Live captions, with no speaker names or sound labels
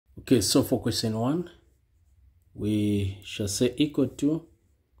Okay, so for question 1, we shall say equal to,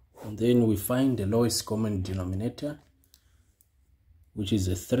 and then we find the lowest common denominator, which is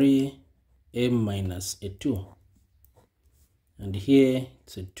a 3m minus a 2. And here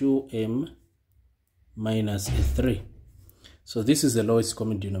it's a 2m minus a 3. So this is the lowest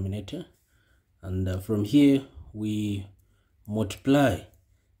common denominator. And from here we multiply.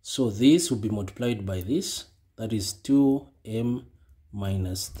 So this will be multiplied by this. That is 2m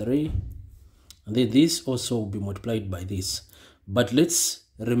minus 3. And then this also will be multiplied by this. But let's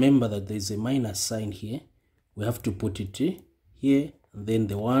remember that there is a minus sign here. We have to put it here. And then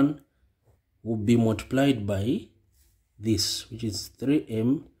the 1 will be multiplied by this, which is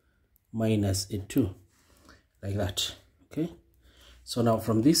 3m minus a 2. Like that. Okay. So now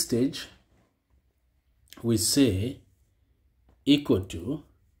from this stage, we say equal to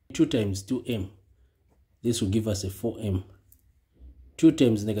 2 times 2m. This will give us a 4m. 2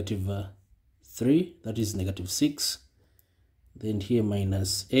 times negative 3, that is negative 6. Then here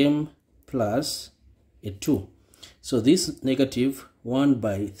minus m plus a 2. So this negative 1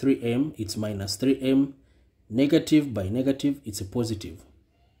 by 3m, it's minus 3m. Negative by negative, it's a positive.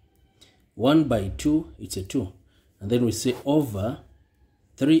 1 by 2, it's a 2. And then we say over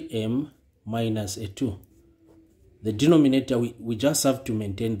 3m minus a 2. The denominator, we just have to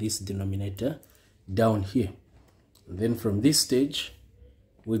maintain this denominator down here. And then from this stage,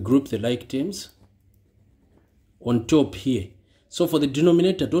 we group the like terms on top here. So for the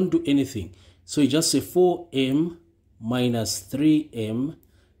denominator, don't do anything. So you just say 4m minus 3m,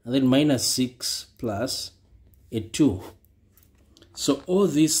 and then minus 6 plus a 2. So all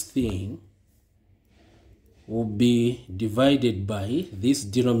this thing will be divided by this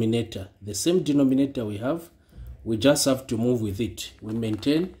denominator. The same denominator we have, we just have to move with it. We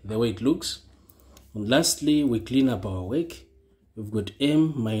maintain the way it looks. And lastly, we clean up our work. We've got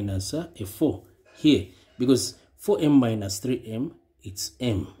m minus a 4 here, because 4m minus 3m, it's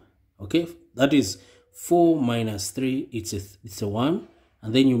m. Okay, that is 4 minus 3, it's a 1,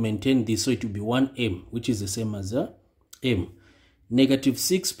 and then you maintain this, so it will be 1m, which is the same as a m. Negative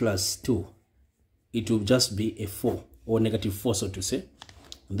 6 plus 2, it will just be a 4, or negative 4, so to say.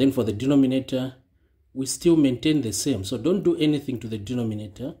 And then for the denominator, we still maintain the same. So don't do anything to the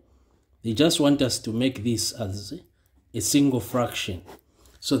denominator. They just want us to make this as a single fraction.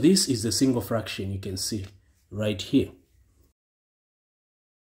 So this is the single fraction you can see right here.